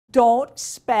Don't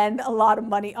spend a lot of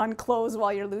money on clothes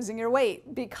while you're losing your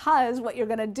weight, because what you're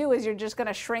going to do is you're just going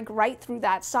to shrink right through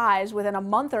that size within a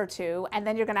month or two, and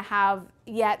then you're going to have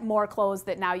yet more clothes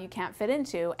that now you can't fit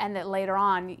into, and that later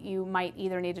on you might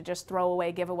either need to just throw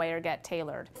away, give away, or get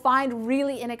tailored. Find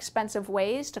really inexpensive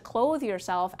ways to clothe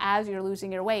yourself as you're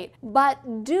losing your weight,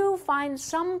 but do find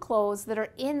some clothes that are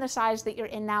in the size that you're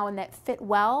in now and that fit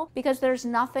well, because there's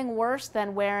nothing worse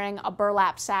than wearing a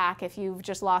burlap sack if you've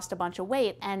just lost a bunch of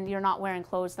weight and you're not wearing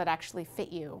clothes that actually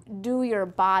fit you. Do your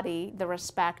body the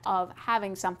respect of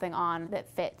having something on that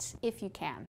fits if you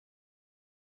can.